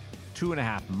for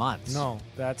 2.5 months. No,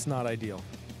 that's not ideal.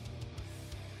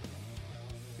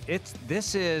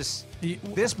 This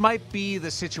might be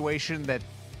the situation that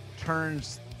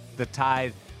turns the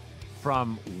tide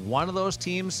from one of those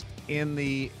teams in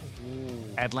the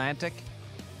Atlantic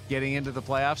getting into the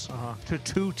playoffs to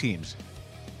two teams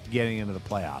getting into the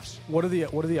playoffs. What are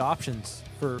the options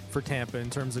for Tampa in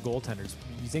terms of goaltenders?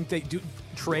 You think they do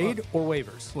trade or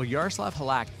waivers? Well, Yaroslav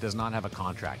Halak does not have a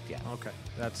contract yet. Okay,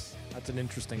 that's an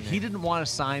interesting name. He didn't want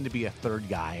to sign to be a third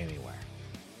guy anywhere.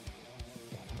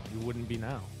 You wouldn't be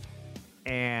now.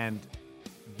 And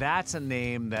that's a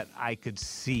name that I could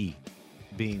see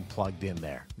being plugged in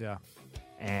there. Yeah.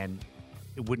 And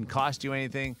it wouldn't cost you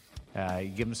anything.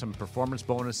 You give him some performance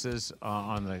bonuses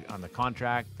on the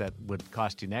contract that would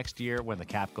cost you next year when the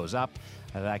cap goes up,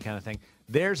 that kind of thing.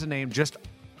 There's a name just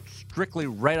strictly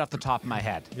right off the top of my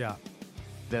head. Yeah.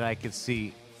 That I could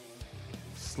see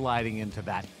sliding into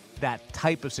that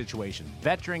type of situation.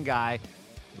 Veteran guy,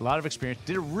 a lot of experience,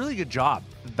 did a really good job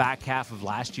the back half of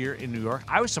last year in New York.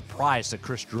 I was surprised that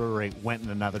Chris Drury went in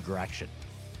another direction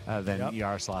than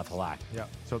Yaroslav Halak. Yep.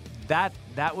 So that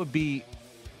would be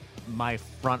my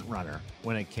front runner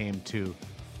when it came to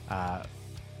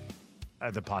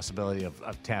the possibility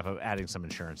of Tampa adding some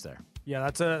insurance there. Yeah,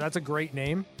 that's a great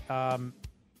name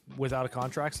without a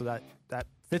contract, so that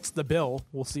fits the bill.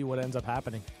 We'll see what ends up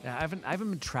happening. Yeah, I haven't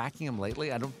been tracking him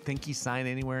lately. I don't think he signed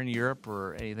anywhere in Europe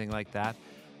or anything like that,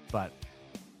 but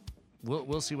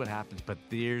we'll see what happens. But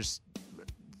there's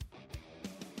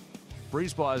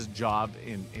Brisebois's job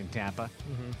in Tampa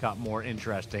got more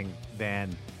interesting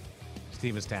than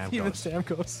Steven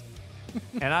Stamkos.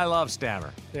 And I love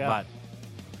Stammer, but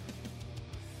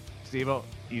Steve-O,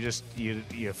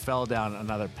 you fell down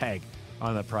another peg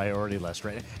on the priority list,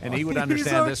 right? And he would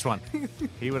understand this one.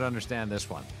 He would understand this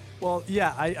one. Well,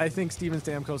 yeah, I think Steven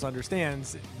Stamkos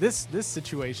understands this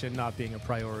situation not being a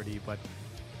priority, but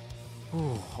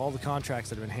all the contracts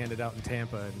that have been handed out in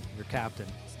Tampa and your captain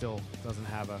still doesn't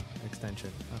have an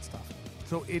extension. That's tough.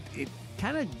 So it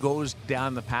kind of goes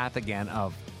down the path again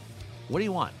of, what do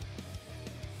you want?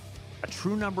 A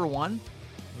true number one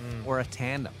or a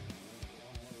tandem?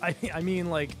 I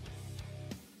mean, like,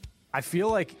 I feel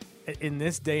like in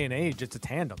this day and age, it's a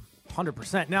tandem,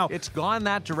 100%. Now, it's gone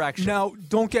that direction. Now,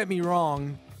 don't get me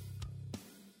wrong.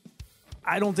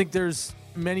 I don't think there's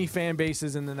many fan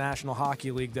bases in the National Hockey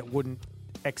League that wouldn't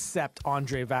accept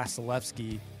Andre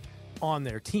Vasilevsky on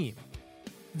their team.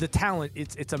 The talent,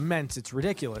 it's immense, it's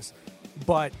ridiculous.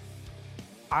 But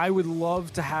I would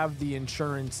love to have the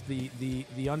insurance,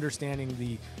 the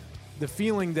understanding, the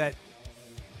feeling that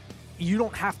you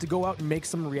don't have to go out and make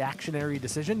some reactionary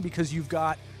decision because you've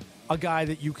got a guy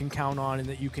that you can count on and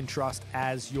that you can trust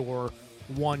as your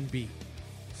 1B.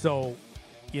 So,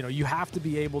 you have to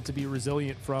be able to be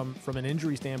resilient from an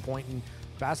injury standpoint, and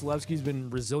Vasilevsky's been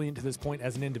resilient to this point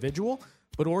as an individual,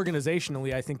 but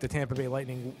organizationally, I think the Tampa Bay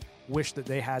Lightning wish that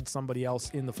they had somebody else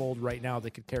in the fold right now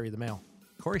that could carry the mail.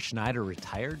 Corey Schneider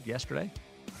retired yesterday.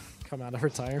 Come out of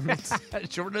retirement.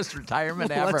 Shortest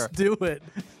retirement ever. Let's do it.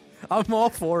 I'm all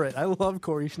for it. I love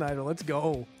Corey Schneider. Let's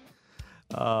go.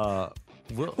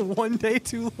 One day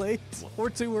too late or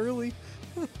too early.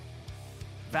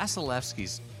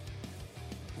 Vasilevsky's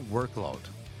workload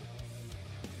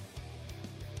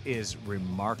is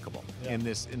remarkable in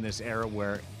this era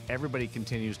where everybody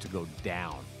continues to go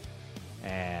down,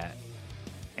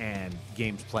 and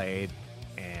games played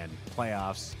and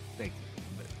playoffs.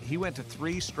 He went to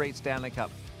 3 straight Stanley Cup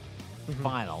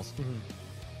finals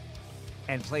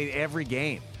and played every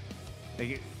game.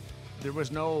 There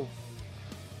was no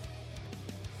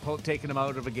taking him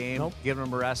out of a game, giving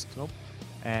him a rest,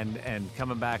 and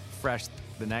coming back fresh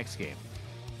the next game.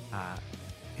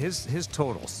 His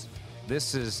totals.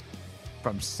 This is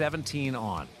from 17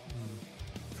 on.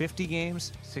 50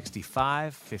 games,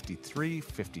 65, 53,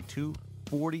 52,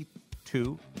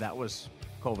 42. That was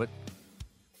COVID.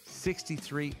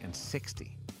 63 and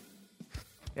 60.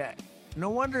 Yeah,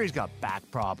 no wonder he's got back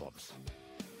problems.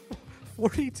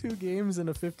 42 games in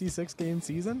a 56-game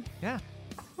season? Yeah.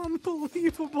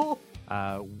 Unbelievable.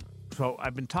 So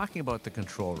I've been talking about the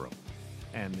control room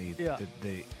and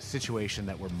the situation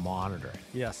that we're monitoring.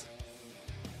 Yes.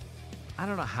 I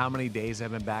don't know how many days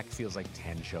I've been back. It feels like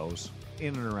 10 shows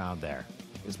in and around there.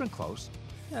 It's been close.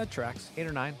 Yeah, it tracks. 8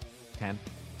 or 9, 10.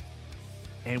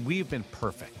 And we've been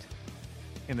perfect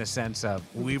in the sense of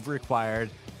we've required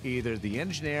either the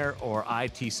engineer or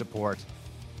IT support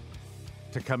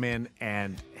to come in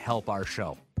and help our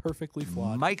show. Perfectly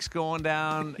flawed. Mic's going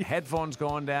down, headphones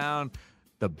going down,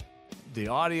 the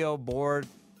audio board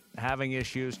having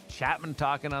issues, Chapman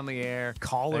talking on the air,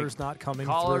 callers not coming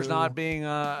callers through. not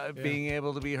being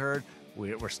able to be heard.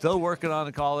 We're still working on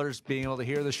the callers being able to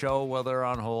hear the show while they're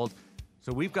on hold.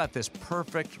 So we've got this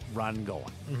perfect run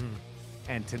going.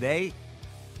 And today,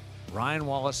 Ryan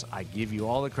Wallace, I give you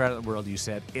all the credit in the world. You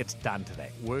said it's done today.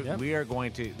 We are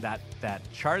going to that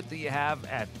chart that you have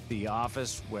at the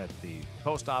office with the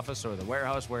post office or the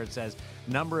warehouse where it says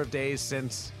number of days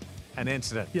since an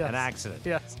incident, an accident.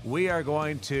 Yes. We're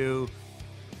going to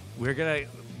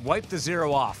wipe the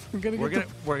 0 off.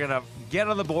 We're gonna get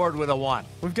on the board with a 1.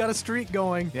 We've got a streak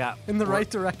going. Yeah. In the right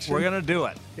direction. We're gonna do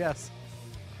it. Yes.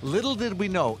 Little did we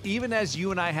know, even as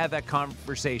you and I had that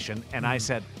conversation, and I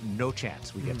said, no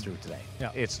chance we get through today.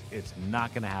 Yeah. It's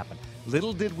not going to happen.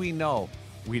 Little did we know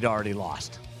we'd already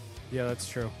lost. Yeah, that's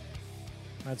true.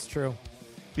 That's true.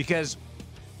 Because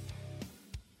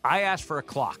I asked for a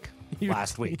clock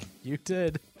last week. You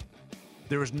did.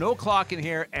 There was no clock in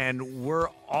here, and we're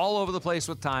all over the place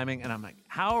with timing. And I'm like,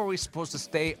 how are we supposed to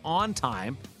stay on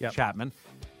time, Chapman,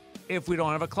 if we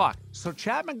don't have a clock? So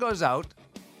Chapman goes out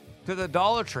to the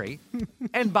Dollar Tree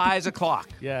and buys a clock.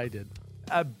 Yeah, I did.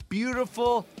 A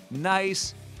beautiful,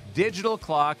 nice digital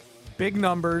clock. Big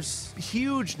numbers.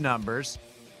 Huge numbers.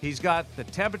 He's got the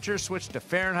temperature switched to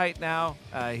Fahrenheit now.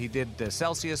 He did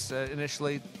Celsius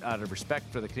initially out of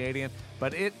respect for the Canadian.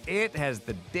 But it has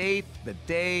the date, the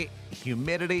day,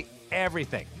 humidity,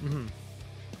 everything.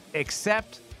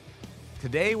 Except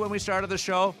today when we started the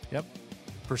show,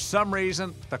 for some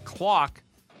reason, the clock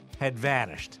had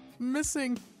vanished.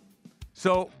 Missing.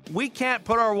 So we can't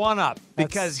put our 1 up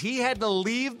because he had to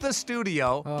leave the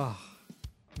studio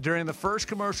during the first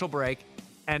commercial break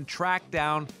and track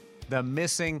down the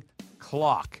missing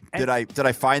clock. Did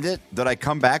I find it? Did I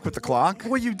come back with the clock?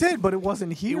 Well, you did, but it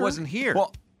wasn't here. It wasn't here.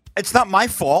 Well, it's not my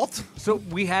fault. So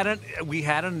we had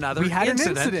another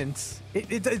incident.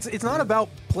 It's not about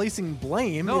placing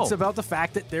blame. No. It's about the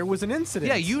fact that there was an incident.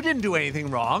 Yeah, you didn't do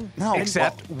anything wrong. No.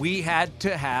 Except we had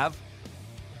to have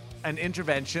an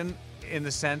intervention in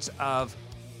the sense of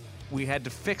we had to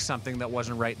fix something that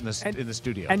wasn't right in the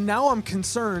studio. And now I'm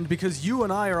concerned because you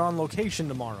and I are on location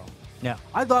tomorrow. Yeah.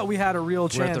 I thought we had a real We're at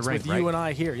the chance rink, with right? you and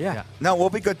I here. Yeah. No, we'll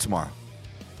be good tomorrow.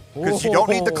 Because you don't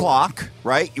need the clock,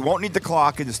 right? You won't need the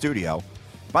clock in the studio.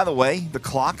 By the way, the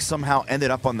clock somehow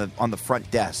ended up on the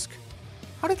front desk.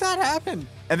 How did that happen?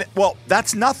 And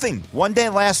that's nothing. One day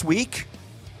last week,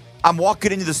 I'm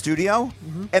walking into the studio,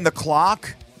 and the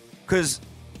clock, because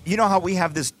you know how we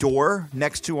have this door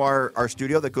next to our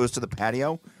studio that goes to the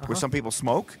patio where some people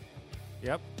smoke?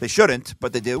 Yep. They shouldn't,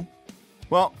 but they do.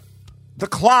 Well, the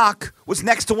clock was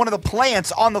next to one of the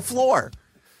plants on the floor.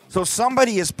 So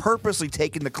somebody has purposely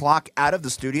taken the clock out of the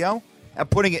studio and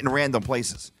putting it in random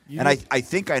places. And I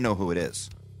think I know who it is.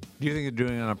 Do you think they're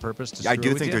doing it on purpose to screw I do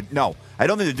with think you? no. I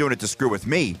don't think they're doing it to screw with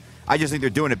me. I just think they're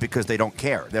doing it because they don't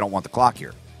care. They don't want the clock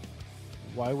here.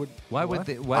 Why would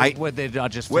they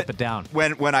not just flip it down?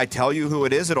 When I tell you who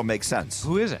it is, it'll make sense.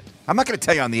 Who is it? I'm not going to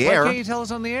tell you on the Why air. can't you tell us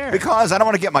on the air? Because I don't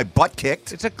want to get my butt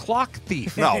kicked. It's a clock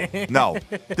thief. No.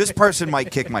 This person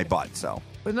might kick my butt, so.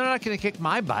 But they're not going to kick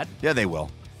my butt. Yeah, they will.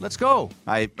 Let's go.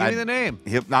 Give me the name.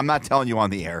 I'm not telling you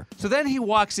on the air. So then he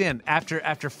walks in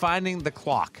after finding the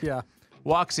clock. Yeah.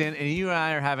 Walks in, and you and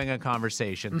I are having a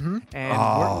conversation,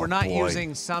 and we're not boy.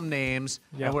 using some names,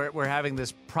 Yeah. and we're having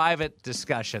this private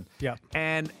discussion. Yeah.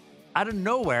 And out of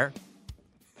nowhere,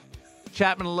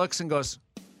 Chapman looks and goes,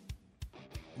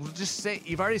 "We'll just say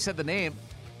you've already said the name,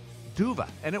 Duva,"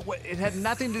 and it had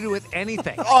nothing to do with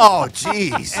anything. Oh,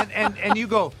 jeez. and you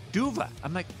go, Duva.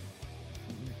 I'm like,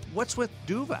 what's with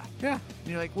Duva? Yeah. And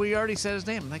you're like, well, you already said his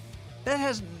name. I'm like, that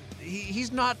has.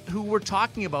 He's not who we're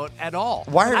talking about at all.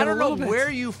 I don't know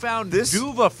where you found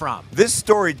Duva from. This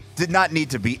story did not need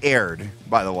to be aired,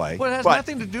 by the way. Well, it has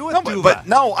nothing to do with Duva. But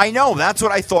no, I know. That's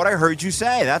what I thought I heard you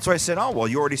say. That's why I said, oh, well,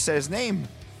 you already said his name.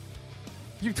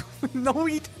 No,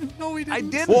 he didn't. No, he didn't. I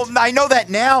didn't. Well, I know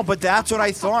that now, but that's what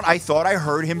I thought. I thought I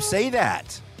heard him say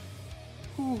that.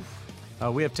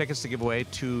 We have tickets to give away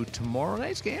to tomorrow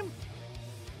night's game.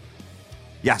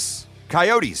 Yes.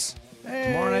 Coyotes.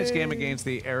 Tomorrow night's game against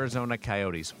the Arizona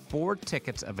Coyotes. 4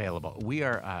 tickets available. We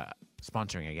are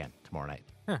sponsoring again tomorrow night.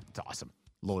 It's awesome.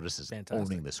 Lotus is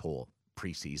owning this whole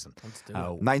preseason. Let's do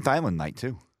it. Ninth Island night,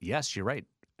 too. Yes, you're right.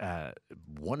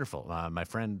 Wonderful. My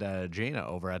friend Jana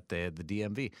over at the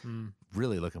DMV.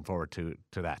 Really looking forward to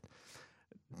that.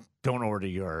 Don't order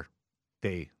your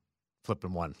day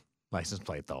flipping one license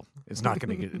plate though. It's not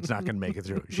going to make it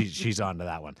through. She's on to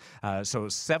that one. So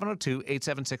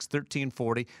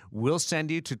 702-876-1340. We'll send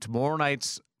you to tomorrow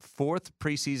night's 4th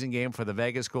preseason game for the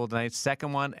Vegas Golden Knights.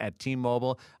 Second one at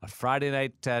T-Mobile. A Friday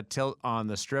night tilt on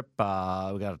the Strip. We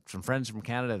got some friends from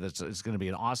Canada. It's going to be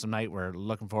an awesome night. We're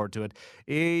looking forward to it.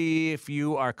 If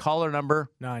you are caller number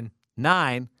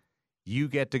 9, you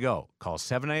get to go. Call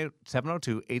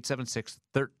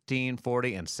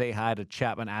 702-876-1340 and say hi to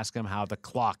Chapman. Ask him how the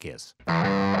clock is.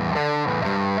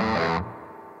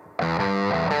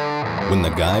 When the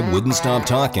guy wouldn't stop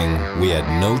talking, we had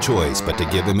no choice but to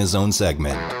give him his own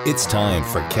segment. It's time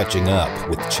for Catching Up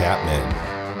with Chapman.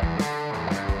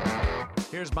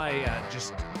 Here's my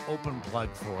just open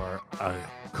plug for a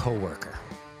coworker.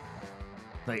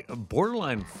 Like a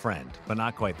borderline friend, but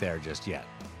not quite there just yet.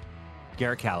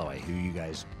 Garrett Calloway, who you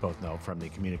guys both know from the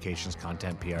communications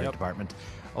content PR department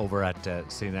over at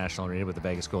City National Arena with the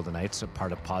Vegas Golden Knights, a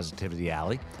part of Positivity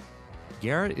Alley.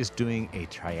 Garrett is doing a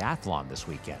triathlon this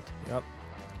weekend. Yep.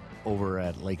 Over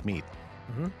at Lake Mead.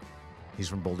 He's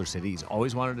from Boulder City. He's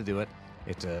always wanted to do it.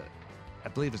 I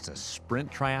believe it's a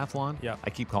sprint triathlon. Yeah. I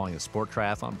keep calling it a sport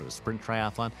triathlon, but a sprint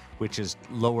triathlon, which is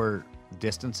lower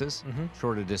distances,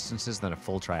 shorter distances than a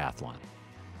full triathlon.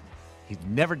 He's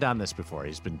never done this before.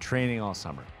 He's been training all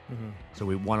summer. So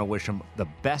we want to wish him the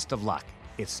best of luck.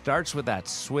 It starts with that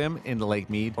swim into Lake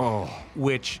Mead,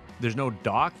 which there's no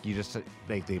dock. You just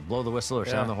they blow the whistle or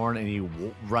sound the horn, and you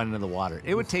run into the water.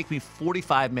 It would take me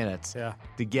 45 minutes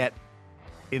to get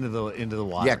into the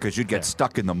water. Yeah, because you'd get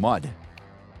stuck in the mud.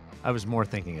 I was more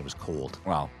thinking it was cold.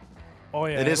 Wow. Oh,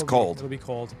 yeah. It is cold. It'll be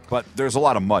cold. But there's a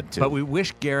lot of mud, too. But we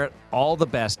wish Garrett all the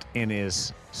best in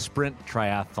his sprint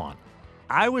triathlon.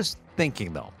 I was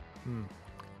thinking, though,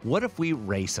 what if we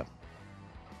race him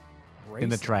in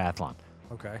the triathlon?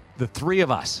 Okay. The 3 of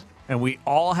us, and we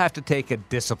all have to take a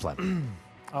discipline.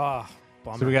 Bummer.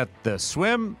 So we got the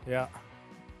swim,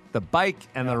 the bike,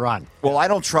 and the run. Well, I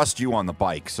don't trust you on the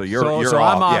bike, so you're So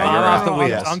off. I'm you're off the out. wheels.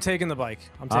 Yes. I'm taking the bike.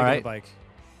 The bike.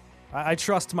 I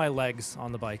trust my legs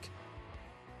on the bike.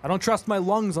 I don't trust my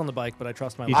lungs on the bike, but I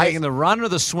trust my You legs. taking the run or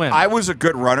the swim? I was a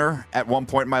good runner at one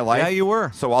point in my life. Yeah, you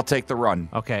were. So I'll take the run.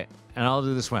 Okay, and I'll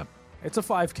do the swim. It's a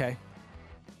 5K.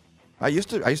 I used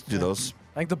to do those.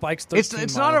 I think the bike's 13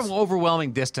 It's miles. not an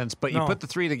overwhelming distance, but you No. put the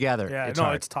 3 together. Yeah, it's no,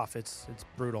 hard. it's tough. It's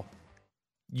brutal.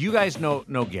 You guys know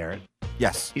Garrett.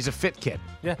 Yes. He's a fit kid.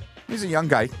 Yeah. He's a young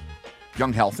guy.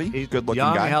 Young, healthy, He's good-looking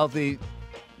young, guy. healthy,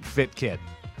 fit kid.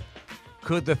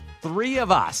 Could the 3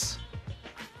 of us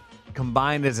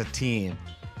combined as a team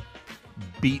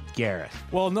beat Garrett?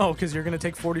 Well, no, because you're going to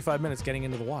take 45 minutes getting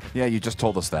into the water. Yeah, you just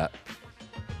told us that.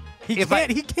 He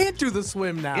can't do the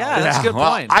swim now. Yeah, that's a good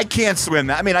well, point. I can't swim.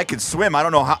 I mean, I could swim. I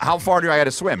don't know how far do I got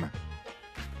to swim.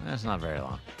 That's not very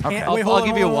long. Okay. I'll, Wait, hold I'll on,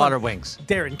 give you hold on. water wings.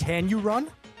 Darren, can you run?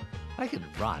 I could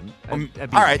run. All I'd be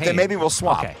right, in then pain. maybe we'll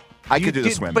swap. Okay. I could do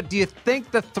the swim. But do you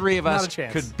think the three of Not us a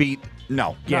chance. could beat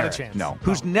No. Garrett, chance. No.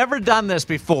 who's never done this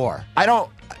before?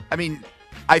 I mean,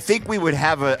 I think we would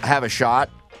have a shot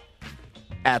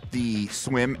at the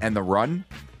swim and the run.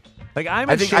 Like I'm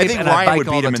I in think shape Ryan and I bike would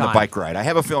all beat him in the time. bike ride. I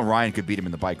have a feeling Ryan could beat him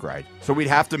in the bike ride. So we'd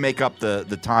have to make up the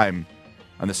time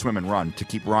on the swim and run to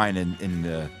keep Ryan in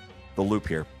the loop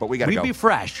here. But we got to We'd go. be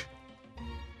fresh.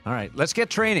 All right, let's get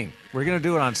training. We're going to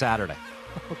do it on Saturday.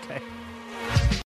 Okay.